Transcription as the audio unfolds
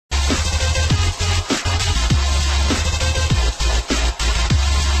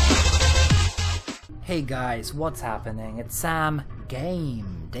Hey guys, what's happening? It's Sam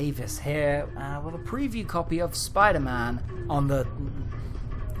Game Davis here with a preview copy of Spider-Man on the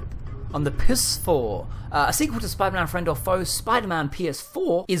PS4. A sequel to Spider-Man Friend or Foe, Spider-Man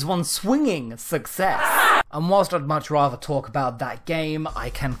PS4 is one swinging success. And whilst I'd much rather talk about that game, I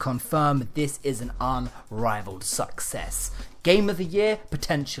can confirm this is an unrivaled success. Game of the year?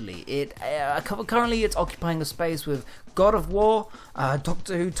 Potentially. Currently it's occupying a space with God of War,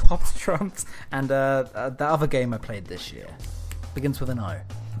 Doctor Who Top Trumps, and the other game I played this year. Begins with an O.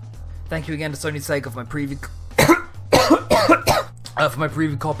 Thank you again to Sony Sega for my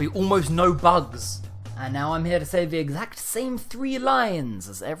preview copy, almost no bugs. And now I'm here to say the exact same 3 lines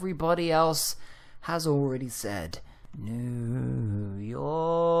as everybody else has already said. New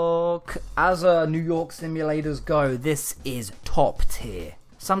York. As New York simulators go, this is top tier.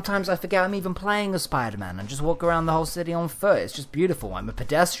 Sometimes I forget I'm even playing as Spider-Man and just walk around the whole city on foot. It's just beautiful. I'm a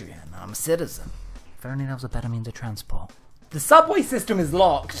pedestrian. I'm a citizen. If only there was a better means of transport. The subway system is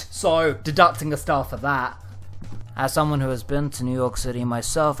locked, so deducting a star for that. As someone who has been to New York City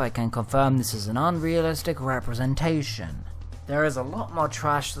myself, I can confirm this is an unrealistic representation. There is a lot more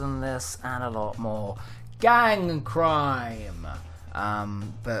trash than this and a lot more gang crime.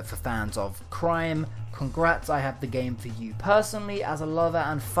 But for fans of crime, congrats, I have the game for you. Personally, as a lover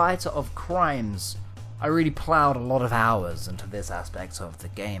and fighter of crimes, I really plowed a lot of hours into this aspect of the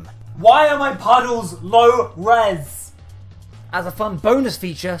game. Why are my puddles low res? As a fun bonus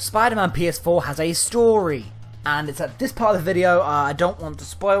feature, Spider-Man PS4 has a story. And it's at this part of the video. I don't want to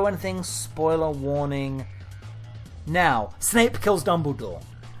spoil anything. Spoiler warning. Now, Snape kills Dumbledore.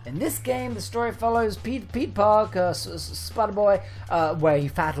 In this game, the story follows Pete Parker, Spider-Boy, where he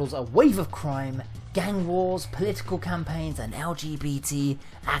battles a wave of crime, gang wars, political campaigns, and LGBT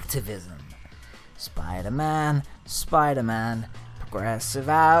activism. Spider-Man, progressive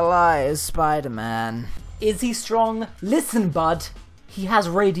allies, Spider-Man. Is he strong? Listen, bud, he has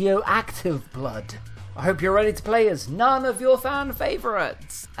radioactive blood. I hope you're ready to play as none of your fan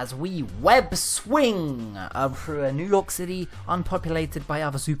favorites, as we web swing through a New York City unpopulated by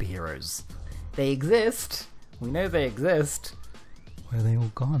other superheroes. They exist. We know they exist. Where are they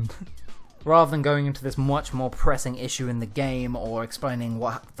all gone? Rather than going into this much more pressing issue in the game or explaining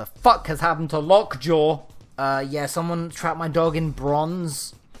what the fuck has happened to Lockjaw, yeah, someone trapped my dog in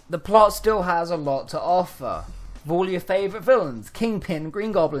bronze. The plot still has a lot to offer. Of all your favourite villains, Kingpin,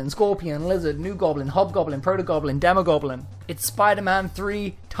 Green Goblin, Scorpion, Lizard, New Goblin, Hobgoblin, Proto-Goblin, Demogoblin. It's Spider-Man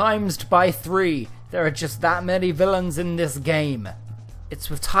 3 times by 3. There are just that many villains in this game. It's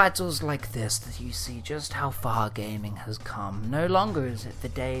with titles like this that you see just how far gaming has come. No longer is it the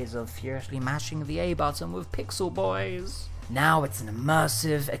days of furiously mashing the A button with Pixel Boys. Now it's an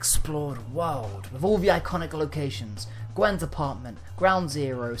immersive, explored world with all the iconic locations. Gwen's apartment, Ground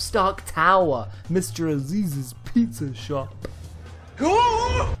Zero, Stark Tower, Mr. Aziz's pizza shop.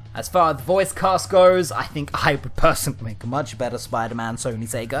 As far as the voice cast goes, I think I would personally make a much better Spider-Man, Sony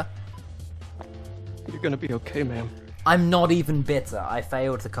Sega. You're gonna be okay, ma'am. I'm not even bitter. I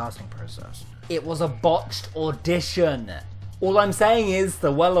failed the casting process. It was a botched audition. All I'm saying is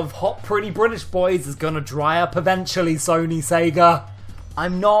the well of hot, pretty British boys is gonna dry up eventually, Sony Sega.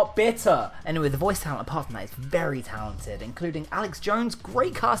 I'm not bitter. Anyway, the voice talent apart from that is very talented, including Alex Jones,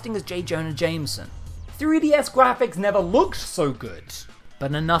 great casting as J. Jonah Jameson. 3DS graphics never looked so good.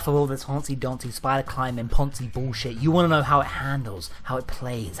 But enough of all this honcy-doncy spider climbing poncy bullshit. You want to know how it handles, how it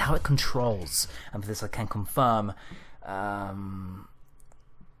plays, how it controls. And for this I can confirm.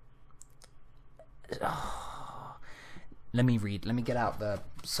 Let me get out the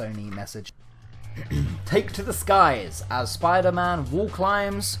Sony message. Take to the skies as Spider-Man wall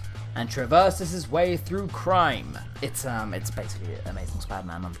climbs and traverses his way through crime. It's basically Amazing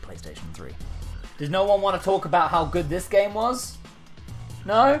Spider-Man on the PlayStation 3. Did no one want to talk about how good this game was?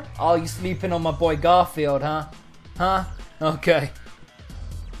 No? Oh, you sleeping on my boy Garfield, huh? Huh? Okay.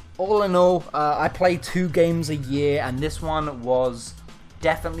 All in all, I play 2 games a year, and this one was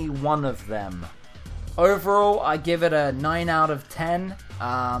definitely one of them. Overall, I give it a 9 out of 10.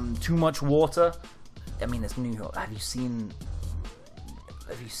 Too much water. I mean, it's New York. Have you seen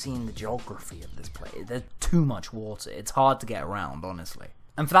the geography of this place? There's too much water. It's hard to get around, honestly.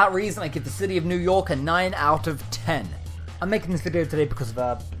 And for that reason, I give the city of New York a 9 out of 10. I'm making this video today because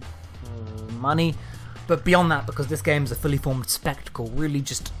of money, but beyond that, because this game is a fully formed spectacle, really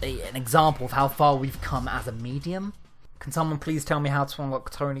just an example of how far we've come as a medium. Can someone please tell me how to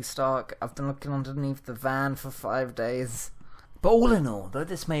unlock Tony Stark? I've been looking underneath the van for 5 days. But all in all, though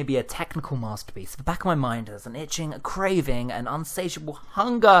this may be a technical masterpiece, the back of my mind has an itching, a craving, an unsatiable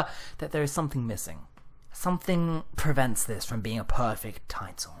hunger that there is something missing. Something prevents this from being a perfect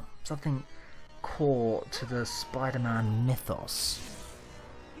title. Something core to the Spider-Man mythos.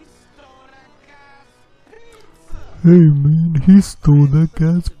 Hey man, he stole that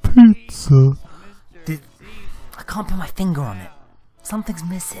guy's pizza. I can't put my finger on it. Something's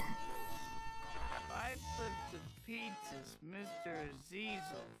missing.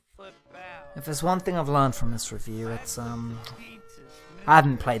 If there's one thing I've learned from this review, it's I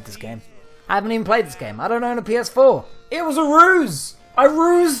haven't played this game. I haven't even played this game. I don't own a PS4. It was a ruse! I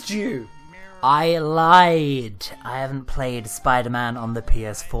rused you! I lied. I haven't played Spider-Man on the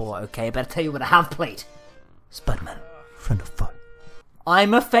PS4, okay? But I'll tell you what I have played. Spider-Man, Friend of Foe.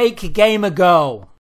 I'm a fake gamer girl.